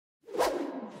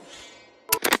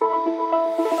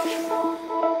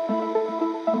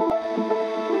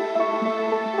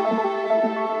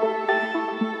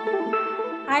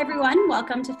everyone,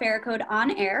 welcome to Pharicode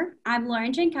On Air. I'm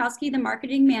Lauren Jankowski, the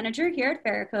Marketing Manager here at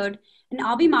Pharicode, and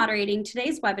I'll be moderating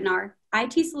today's webinar,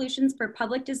 IT Solutions for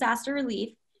Public Disaster Relief,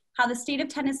 How the State of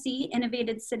Tennessee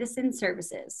Innovated Citizen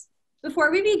Services.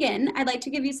 Before we begin, I'd like to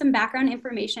give you some background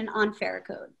information on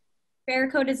Pharicode.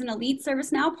 Pharicode is an elite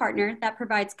ServiceNow partner that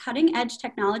provides cutting-edge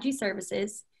technology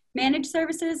services, managed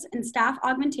services, and staff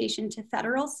augmentation to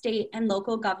federal, state, and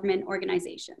local government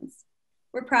organizations.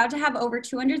 We're proud to have over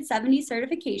 270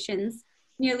 certifications,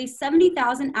 nearly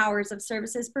 70,000 hours of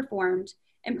services performed,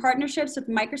 and partnerships with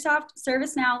Microsoft,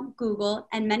 ServiceNow, Google,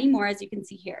 and many more, as you can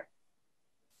see here.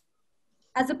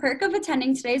 As a perk of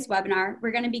attending today's webinar,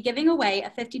 we're going to be giving away a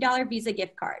 $50 Visa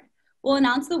gift card. We'll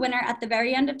announce the winner at the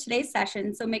very end of today's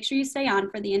session, so make sure you stay on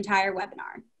for the entire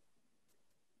webinar.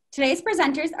 Today's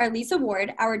presenters are Lisa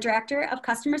Ward, our Director of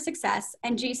Customer Success,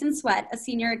 and Jason Sweat, a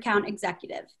Senior Account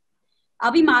Executive.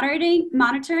 I'll be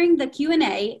monitoring the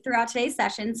Q&A throughout today's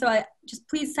session, so just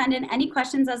please send in any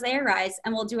questions as they arise,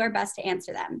 and we'll do our best to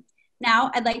answer them. Now,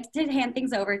 I'd like to hand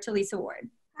things over to Lisa Ward.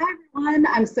 Hi, everyone.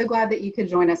 I'm so glad that you could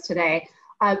join us today.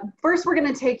 First, we're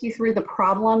going to take you through the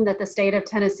problem that the State of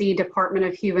Tennessee Department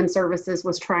of Human Services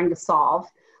was trying to solve.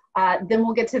 Then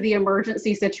we'll get to the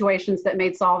emergency situations that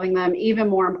made solving them even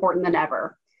more important than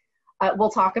ever.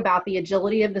 We'll talk about the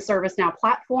agility of the ServiceNow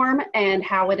platform and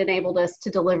how it enabled us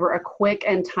to deliver a quick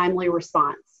and timely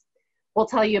response. We'll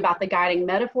tell you about the guiding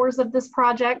metaphors of this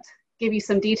project, give you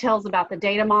some details about the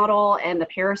data model and the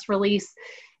Paris release,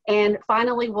 and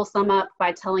finally, we'll sum up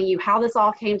by telling you how this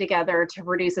all came together to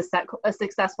produce a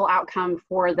successful outcome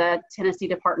for the Tennessee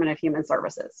Department of Human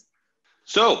Services.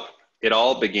 So it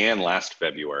all began last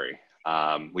February.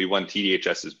 We won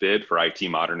TDHS's bid for IT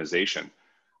modernization.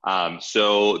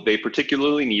 So they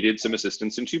particularly needed some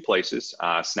assistance in two places,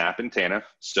 SNAP and TANF.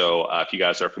 So if you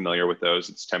guys are familiar with those,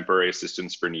 it's temporary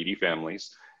assistance for needy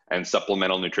families, and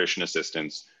supplemental nutrition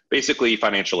assistance, basically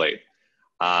financial aid.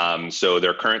 So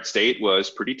their current state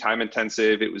was pretty time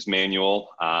intensive. It was manual.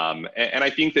 And I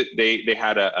think that they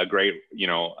had a great,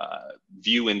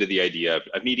 view into the idea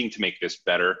of needing to make this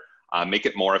better, make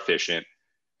it more efficient.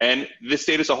 And the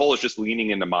state as a whole is just leaning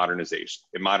into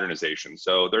modernization.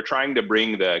 So they're trying to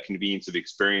bring the convenience of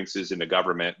experiences into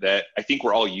government that I think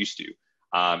we're all used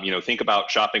to. Think about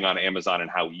shopping on Amazon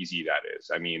and how easy that is.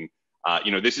 I mean,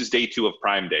 this is day 2 of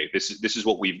Prime Day. This is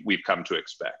what we've come to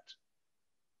expect.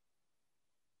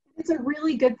 It's a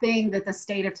really good thing that the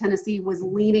state of Tennessee was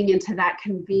leaning into that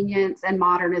convenience and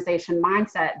modernization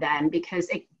mindset then, because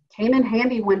it came in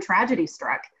handy when tragedy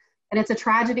struck. And it's a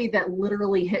tragedy that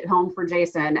literally hit home for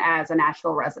Jason as a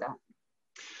Nashville resident.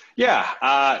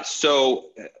 Yeah, so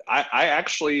I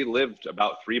actually lived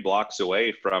about 3 blocks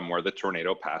away from where the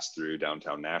tornado passed through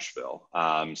downtown Nashville.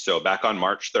 So back on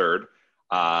March 3rd,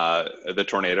 the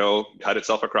tornado cut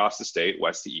itself across the state,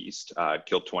 west to east,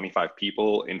 killed 25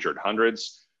 people, injured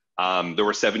hundreds. There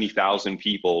were 70,000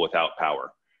 people without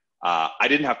power. I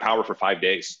didn't have power for 5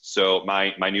 days. So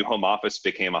my new home office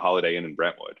became a Holiday Inn in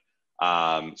Brentwood.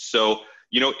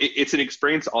 It's an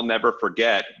experience I'll never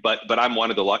forget, but I'm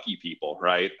one of the lucky people,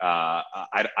 right?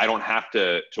 I don't have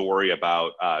to worry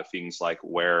about things like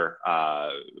where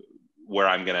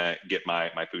I'm gonna get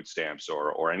my food stamps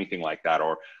or anything like that,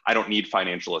 or I don't need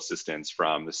financial assistance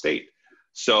from the state.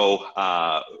 So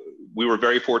we were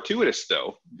very fortuitous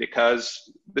though, because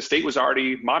the state was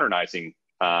already modernizing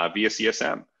via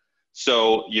CSM.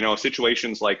 So,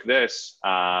 situations like this,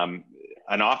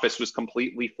 an office was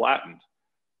completely flattened.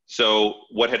 So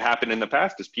what had happened in the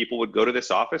past is people would go to this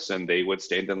office and they would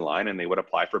stand in line and they would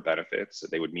apply for benefits.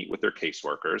 They would meet with their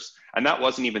caseworkers, and that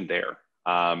wasn't even there.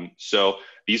 So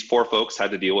these poor folks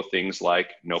had to deal with things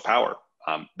like no power,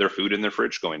 their food in their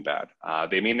fridge going bad.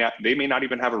 They may not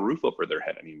even have a roof over their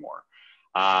head anymore.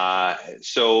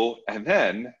 And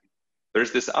then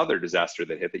there's this other disaster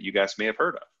that hit that you guys may have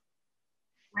heard of.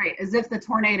 Right, as if the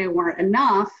tornado weren't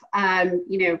enough,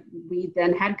 we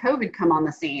then had COVID come on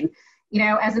the scene.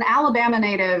 As an Alabama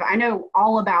native, I know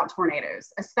all about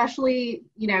tornadoes, especially,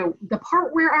 the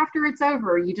part where after it's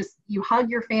over, you hug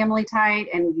your family tight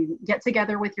and you get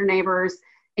together with your neighbors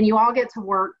and you all get to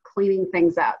work cleaning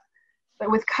things up.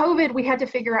 But with COVID, we had to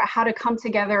figure out how to come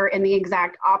together in the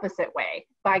exact opposite way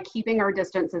by keeping our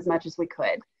distance as much as we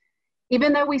could.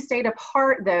 Even though we stayed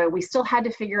apart, though, we still had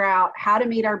to figure out how to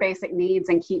meet our basic needs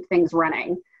and keep things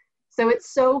running. So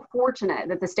it's so fortunate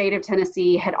that the state of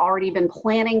Tennessee had already been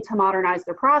planning to modernize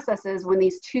their processes when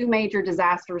these 2 major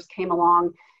disasters came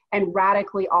along and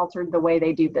radically altered the way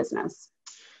they do business.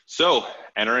 So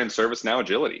enter in ServiceNow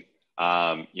agility.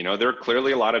 There are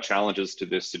clearly a lot of challenges to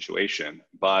this situation,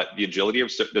 but the agility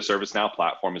of the ServiceNow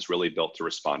platform is really built to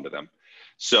respond to them.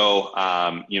 So,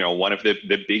 one of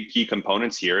the big key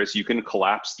components here is you can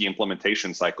collapse the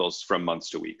implementation cycles from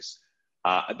months to weeks.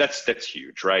 That's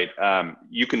huge, right?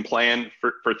 You can plan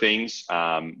for things,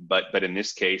 but in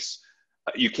this case,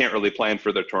 you can't really plan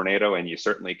for the tornado, and you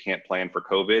certainly can't plan for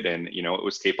COVID. And it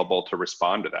was capable to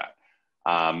respond to that.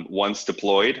 Once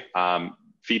deployed,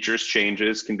 features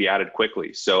changes can be added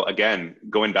quickly. So again,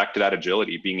 going back to that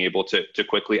agility, being able to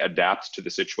quickly adapt to the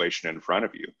situation in front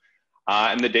of you.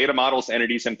 And the data models,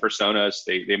 entities, and personas,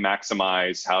 they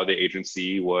maximize how the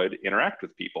agency would interact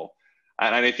with people.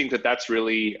 And I think that that's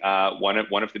really one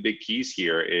of the big keys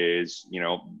here is,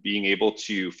 being able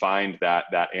to find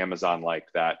that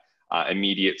Amazon-like, that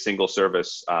immediate single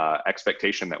service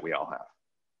expectation that we all have.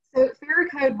 So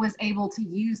Pharicode was able to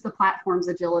use the platform's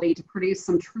agility to produce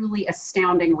some truly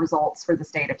astounding results for the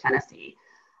state of Tennessee.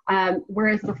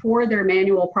 Whereas before, their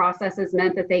manual processes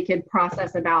meant that they could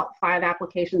process about 5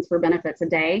 applications for benefits a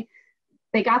day,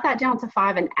 they got that down to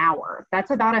 5 an hour.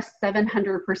 That's about a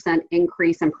 700%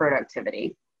 increase in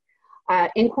productivity.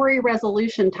 Inquiry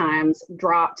resolution times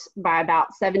dropped by about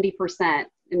 70%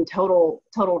 in total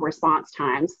response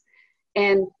times.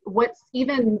 And what's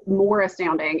even more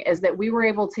astounding is that we were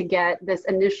able to get this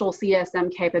initial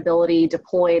CSM capability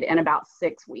deployed in about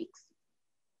 6 weeks.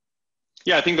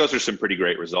 Yeah, I think those are some pretty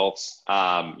great results.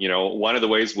 One of the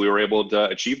ways we were able to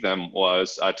achieve them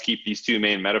was to keep these 2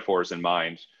 main metaphors in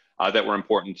mind that were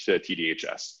important to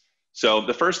TDHS. So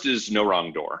the first is no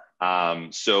wrong door.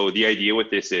 So the idea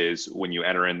with this is when you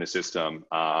enter in the system,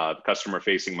 the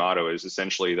customer-facing motto is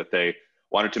essentially that they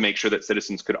wanted to make sure that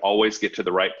citizens could always get to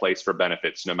the right place for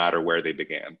benefits no matter where they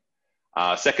began.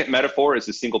 Second metaphor is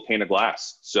a single pane of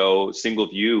glass. So single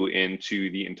view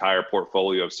into the entire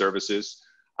portfolio of services.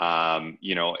 And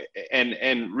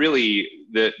really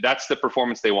that's the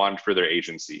performance they wanted for their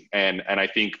agency. And I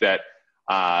think that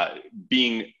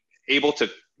being able to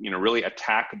really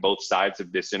attack both sides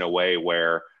of this in a way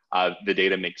where the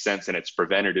data makes sense and it's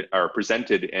presented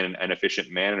in an efficient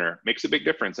manner makes a big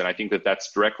difference. And I think that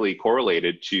that's directly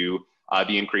correlated to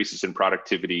the increases in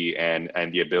productivity and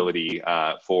the ability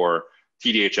for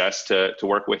TDHS to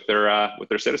work with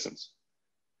their citizens.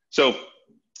 So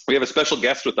we have a special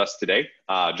guest with us today,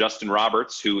 Justin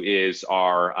Roberts, who is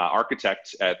our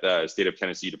architect at the State of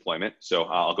Tennessee deployment. So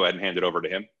I'll go ahead and hand it over to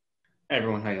him. Hey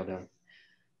everyone, how y'all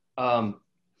doing?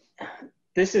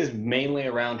 This is mainly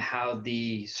around how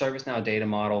the ServiceNow data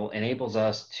model enables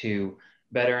us to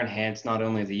better enhance not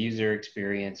only the user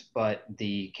experience, but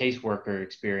the caseworker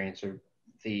experience or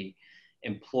the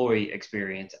employee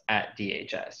experience at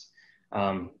DHS.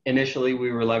 Initially,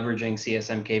 we were leveraging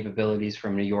CSM capabilities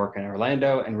from New York and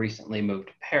Orlando and recently moved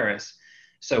to Paris.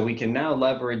 So we can now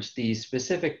leverage the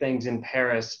specific things in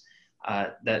Paris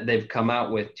that they've come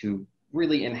out with to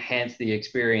really enhance the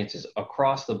experiences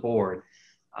across the board.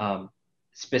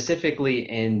 Specifically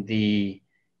in the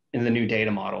new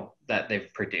data model that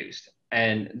they've produced.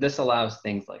 And this allows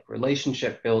things like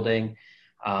relationship building,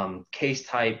 case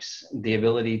types, the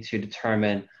ability to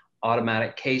determine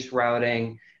automatic case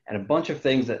routing, and a bunch of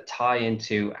things that tie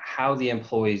into how the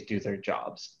employees do their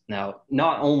jobs. Now,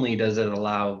 not only does it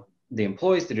allow the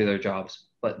employees to do their jobs,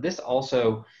 but this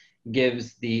also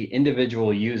gives the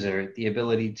individual user the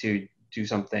ability to do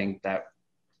something that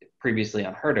previously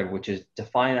unheard of, which is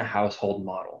define a household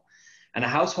model. And a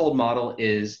household model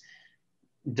is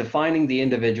defining the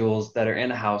individuals that are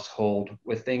in a household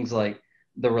with things like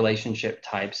the relationship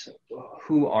types.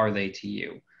 Who are they to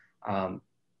you?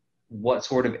 What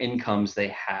sort of incomes they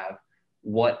have?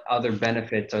 What other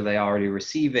benefits are they already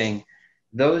receiving?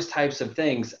 Those types of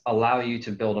things allow you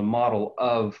to build a model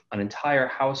of an entire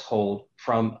household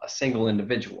from a single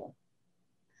individual.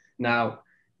 Now,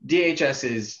 DHS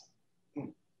is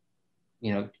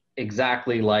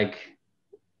exactly like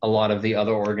a lot of the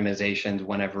other organizations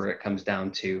whenever it comes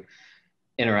down to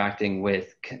interacting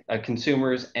with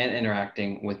consumers and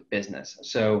interacting with business.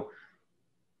 So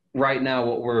right now,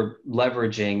 what we're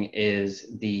leveraging is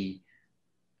the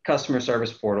customer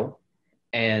service portal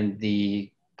and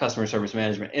the customer service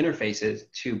management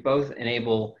interfaces to both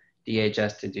enable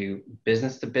DHS to do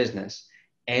business to business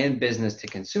and business to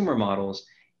consumer models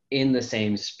in the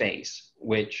same space,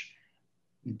 which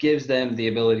gives them the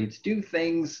ability to do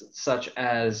things such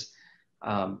as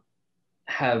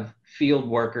have field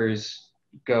workers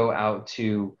go out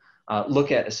to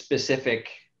look at a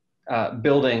specific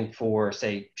building for,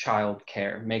 say, child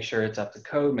care, make sure it's up to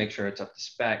code, make sure it's up to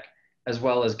spec, as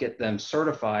well as get them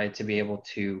certified to be able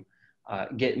to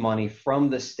get money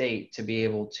from the state to be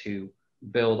able to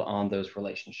build on those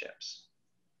relationships.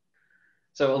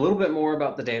 So a little bit more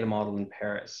about the data model in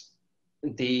Paris.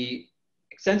 The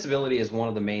extensibility is one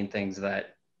of the main things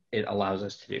that it allows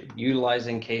us to do.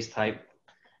 Utilizing case type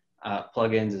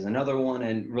plugins is another one,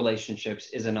 and relationships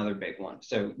is another big one.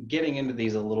 So getting into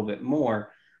these a little bit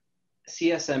more,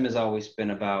 CSM has always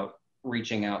been about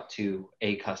reaching out to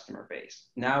a customer base.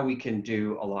 Now we can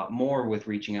do a lot more with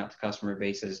reaching out to customer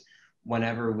bases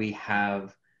whenever we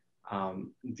have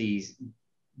these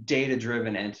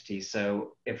data-driven entities.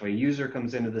 So if a user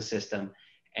comes into the system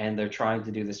and they're trying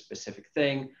to do this specific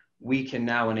thing, we can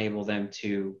now enable them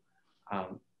to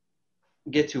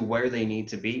get to where they need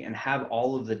to be and have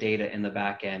all of the data in the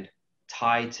back end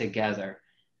tied together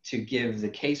to give the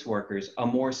caseworkers a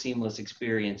more seamless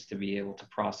experience to be able to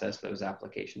process those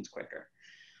applications quicker.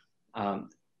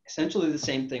 Essentially the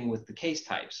same thing with the case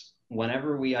types.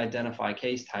 Whenever we identify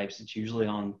case types, it's usually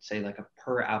on, say, like a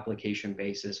per application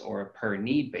basis or a per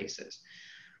need basis.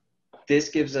 This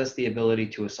gives us the ability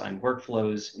to assign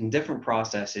workflows and different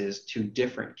processes to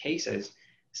different cases,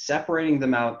 separating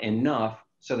them out enough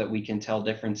so that we can tell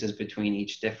differences between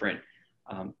each different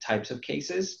types of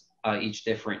cases, each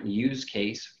different use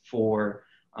case for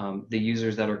the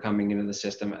users that are coming into the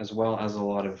system, as well as a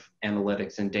lot of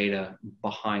analytics and data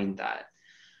behind that.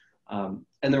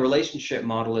 And the relationship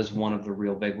model is one of the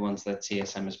real big ones that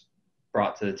CSM has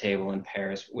brought to the table in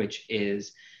Paris, which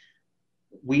is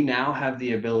we now have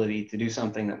the ability to do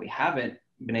something that we haven't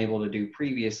been able to do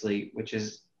previously, which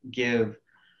is give,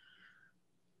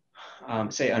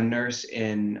 say, a nurse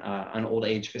in an old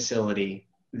age facility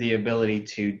the ability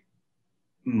to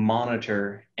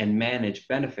monitor and manage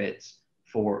benefits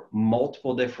for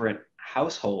multiple different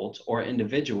households or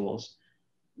individuals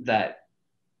that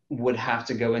would have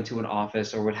to go into an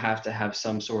office or would have to have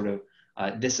some sort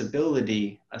of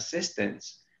disability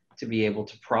assistance to be able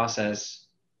to process,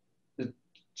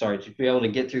 to be able to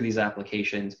get through these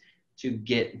applications to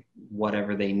get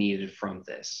whatever they needed from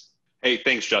this. Hey,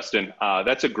 thanks, Justin.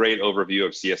 That's a great overview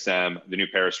of CSM, the new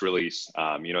Paris release.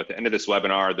 At the end of this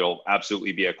webinar, there'll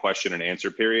absolutely be a question and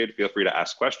answer period. Feel free to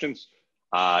ask questions.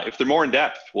 If they're more in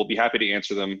depth, we'll be happy to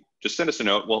answer them. Just send us a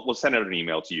note. We'll send out an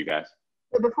email to you guys.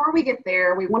 So before we get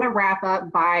there, we want to wrap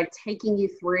up by taking you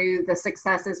through the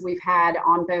successes we've had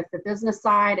on both the business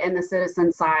side and the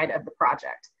citizen side of the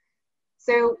project.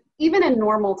 So even in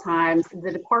normal times,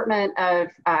 the Department of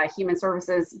Human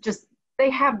Services they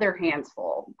have their hands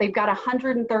full. They've got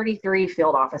 133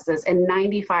 field offices in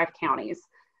 95 counties.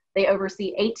 They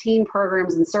oversee 18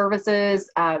 programs and services.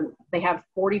 They have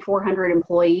 4,400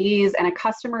 employees and a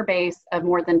customer base of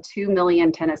more than 2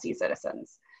 million Tennessee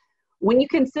citizens. When you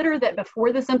consider that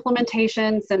before this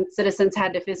implementation, some citizens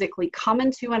had to physically come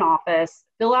into an office,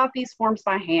 fill out these forms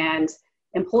by hand,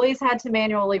 employees had to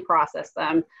manually process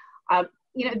them,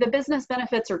 the business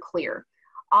benefits are clear.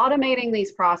 Automating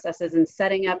these processes and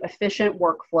setting up efficient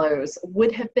workflows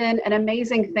would have been an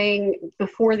amazing thing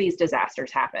before these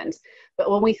disasters happened. But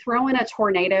when we throw in a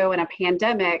tornado and a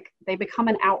pandemic, they become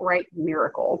an outright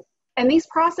miracle. And these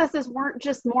processes weren't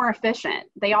just more efficient,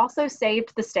 they also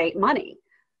saved the state money.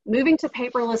 Moving to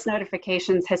paperless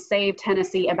notifications has saved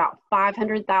Tennessee about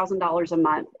 $500,000 a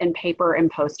month in paper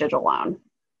and postage alone.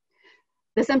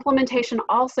 This implementation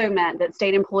also meant that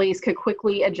state employees could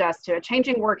quickly adjust to a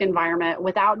changing work environment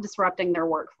without disrupting their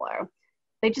workflow.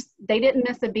 They didn't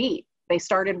miss a beat. They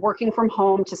started working from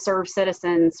home to serve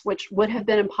citizens, which would have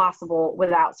been impossible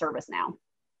without ServiceNow.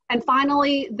 And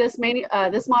finally, this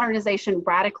modernization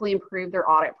radically improved their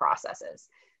audit processes.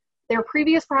 Their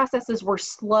previous processes were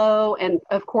slow and,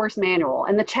 of course, manual,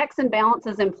 and the checks and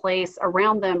balances in place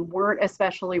around them weren't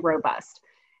especially robust.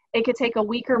 It could take a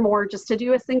week or more just to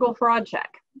do a single fraud check.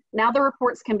 Now the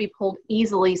reports can be pulled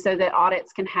easily so that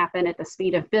audits can happen at the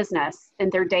speed of business,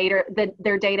 and their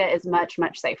data is much,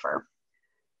 much safer.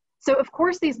 So of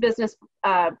course these business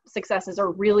successes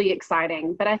are really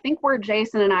exciting, but I think where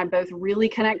Jason and I both really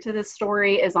connect to this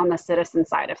story is on the citizen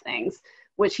side of things,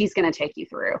 which he's going to take you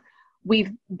through.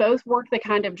 We've both worked the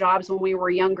kind of jobs when we were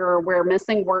younger where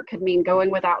missing work could mean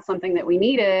going without something that we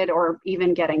needed or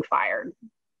even getting fired.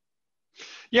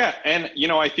 Yeah, and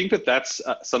I think that that's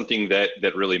something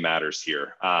that really matters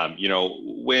here.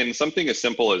 When something as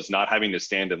simple as not having to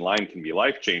stand in line can be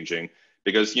life-changing,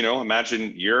 because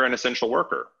imagine you're an essential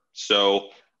worker. So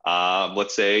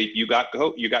let's say you got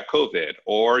COVID,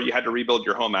 or you had to rebuild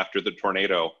your home after the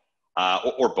tornado,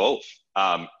 or both.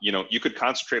 You could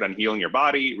concentrate on healing your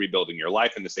body, rebuilding your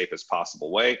life in the safest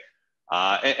possible way.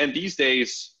 And these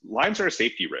days, lines are a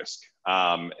safety risk.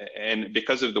 And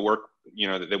because of the work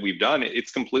that we've done,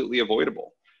 it's completely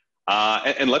avoidable.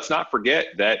 And let's not forget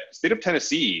that state of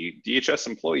Tennessee DHS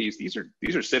employees, these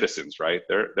are citizens, right?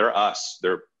 They're us.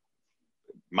 They're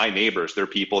my neighbors. They're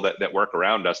people that work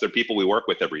around us. They're people we work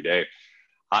with every day,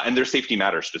 and their safety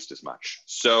matters just as much.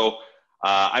 So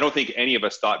I don't think any of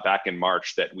us thought back in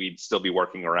March that we'd still be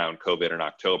working around COVID in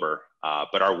October,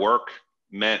 but our work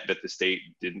meant that the state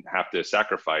didn't have to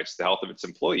sacrifice the health of its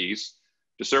employees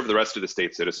to serve the rest of the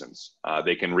state's citizens.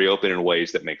 They can reopen in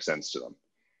ways that make sense to them.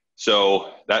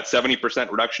 So that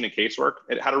 70% reduction in casework,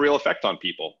 it had a real effect on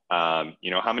people.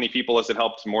 You know, how many people has it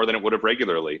helped more than it would have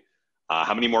regularly?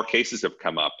 How many more cases have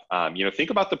come up? You know, think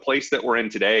about the place that we're in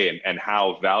today and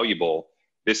how valuable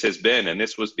this has been. And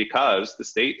this was because the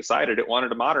state decided it wanted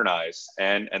to modernize,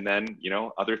 and then, you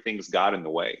know, other things got in the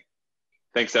way.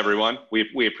 Thanks, everyone.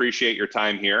 We appreciate your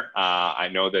time here. I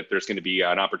know that there's going to be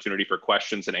an opportunity for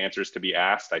questions and answers to be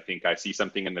asked. I think I see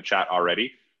something in the chat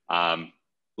already.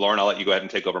 Lauren, I'll let you go ahead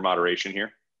and take over moderation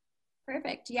here.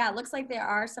 Perfect. Yeah, it looks like there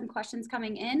are some questions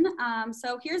coming in.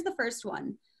 So here's the first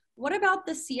one. What about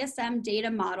the CSM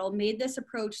data model made this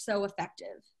approach so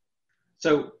effective?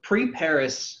 So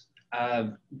pre-Paris,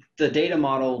 the data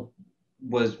model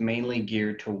was mainly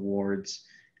geared towards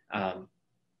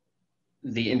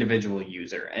the individual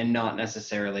user and not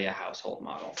necessarily a household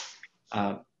model.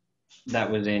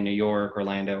 That was in New York,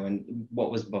 Orlando, and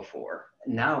what was before.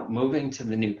 Now, moving to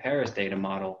the new Paris data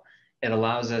model, it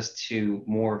allows us to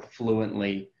more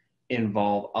fluently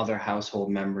involve other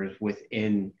household members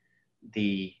within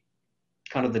the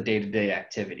kind of the day-to-day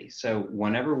activity. So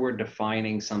whenever we're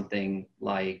defining something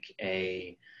like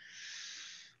a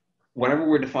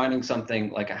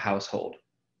household,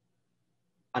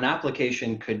 an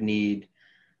application could need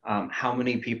how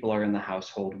many people are in the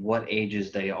household, what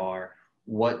ages they are,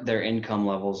 what their income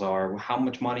levels are, how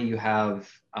much money you have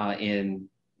in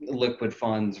liquid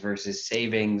funds versus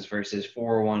savings versus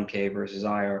 401k versus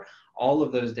IRA, all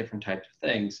of those different types of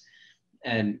things.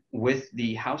 And with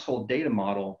the household data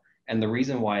model, and the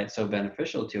reason why it's so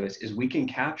beneficial to us is we can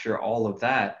capture all of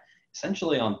that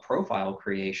essentially on profile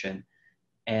creation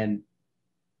and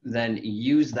then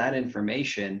use that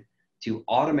information to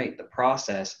automate the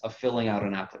process of filling out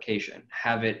an application,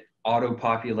 have it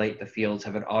auto-populate the fields,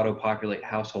 have it auto-populate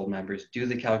household members, do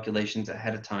the calculations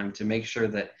ahead of time to make sure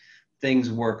that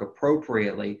things work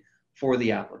appropriately for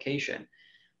the application.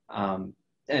 And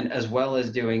as well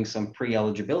as doing some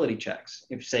pre-eligibility checks.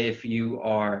 If you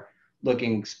are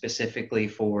looking specifically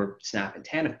for SNAP and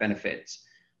TANF benefits,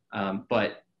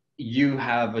 but you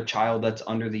have a child that's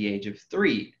under the age of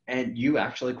 3 and you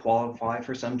actually qualify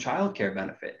for some childcare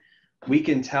benefit. We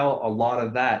can tell a lot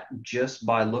of that just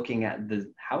by looking at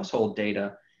the household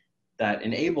data that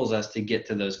enables us to get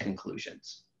to those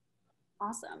conclusions.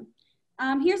 Awesome.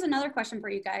 Here's another question for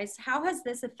you guys. How has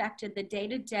this affected the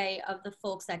day-to-day of the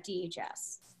folks at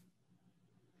DHS?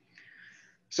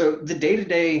 So the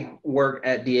day-to-day work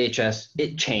at DHS,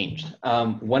 it changed.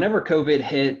 Whenever COVID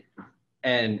hit,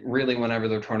 and really whenever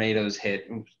the tornadoes hit,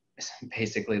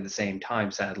 basically the same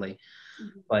time, sadly,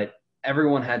 but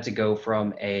everyone had to go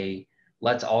from a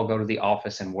let's all go to the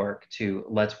office and work to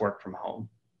let's work from home.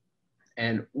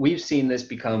 And we've seen this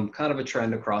become kind of a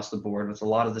trend across the board with a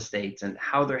lot of the states, and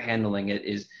how they're handling it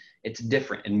is it's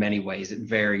different in many ways. It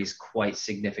varies quite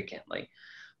significantly.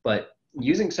 But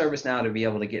using ServiceNow to be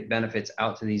able to get benefits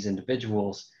out to these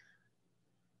individuals,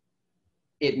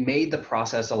 it made the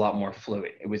process a lot more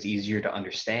fluid. It was easier to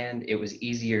understand. It was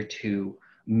easier to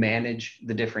manage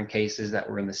the different cases that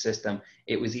were in the system.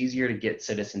 It was easier to get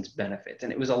citizens benefits,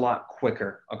 and it was a lot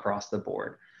quicker across the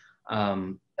board.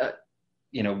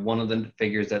 You know, one of the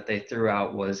figures that they threw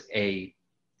out was a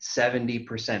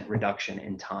 70% reduction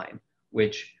in time,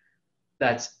 which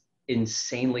that's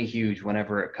insanely huge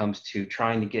whenever it comes to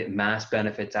trying to get mass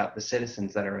benefits out to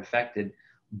citizens that are affected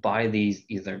by these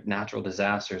either natural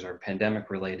disasters or pandemic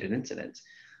related incidents.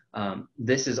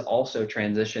 This is also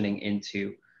transitioning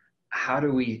into how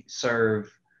do we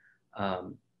serve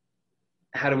SNAP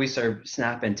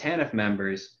and TANF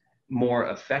members more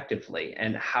effectively,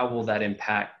 and how will that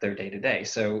impact their day-to-day?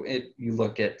 So you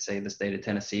look at, say, the state of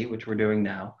Tennessee, which we're doing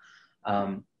now,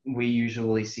 we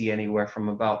usually see anywhere from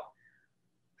about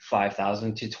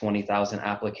 5,000 to 20,000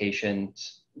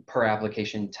 applications per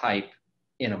application type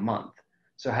in a month.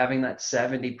 So having that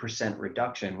 70%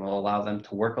 reduction will allow them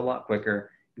to work a lot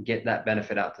quicker, get that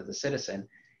benefit out to the citizen,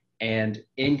 and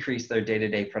increase their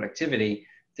day-to-day productivity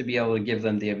to be able to give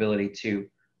them the ability to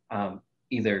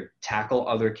either tackle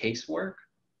other casework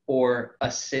or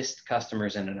assist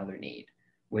customers in another need,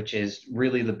 which is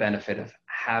really the benefit of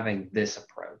having this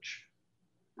approach.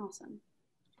 Awesome.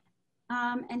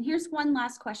 And here's one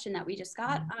last question that we just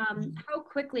got. How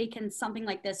quickly can something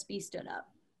like this be stood up?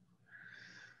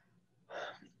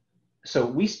 So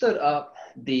we stood up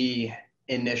the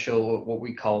initial, what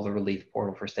we call the relief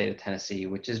portal for state of Tennessee,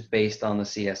 which is based on the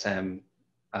CSM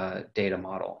data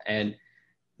model. And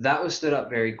That was stood up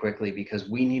very quickly because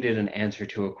we needed an answer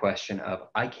to a question of,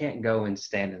 I can't go and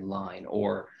stand in line,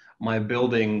 or my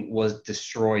building was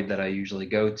destroyed that I usually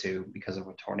go to because of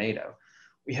a tornado.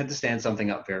 We had to stand something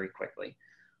up very quickly.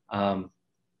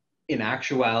 In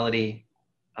actuality,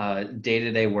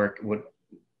 day-to-day work would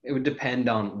depend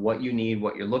on what you need,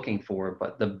 what you're looking for,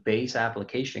 but the base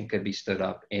application could be stood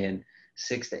up in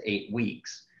 6 to 8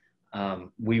 weeks.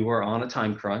 We were on a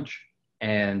time crunch,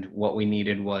 and what we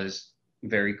needed was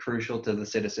very crucial to the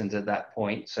citizens at that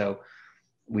point. So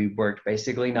we worked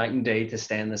basically night and day to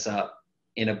stand this up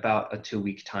in about a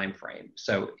 2-week time frame.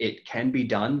 So it can be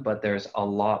done, but there's a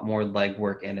lot more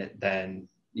legwork in it than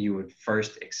you would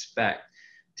first expect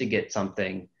to get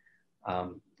something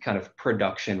kind of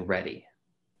production ready.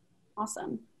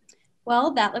 Awesome.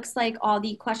 Well, that looks like all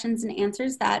the questions and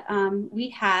answers that we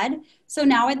had. So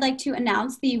now I'd like to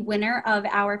announce the winner of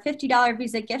our $50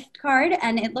 Visa gift card,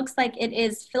 and it looks like it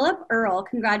is Philip Earl.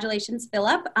 Congratulations,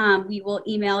 Philip. We will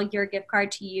email your gift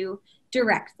card to you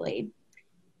directly.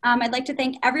 I'd like to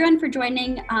thank everyone for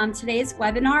joining today's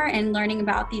webinar and learning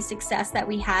about the success that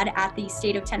we had at the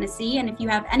state of Tennessee. And if you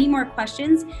have any more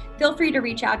questions, feel free to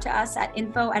reach out to us at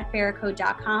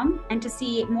info@pharicode.com. And to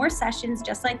see more sessions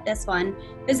just like this one,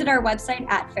 visit our website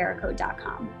at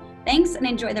pharicode.com. Thanks, and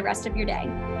enjoy the rest of your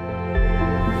day.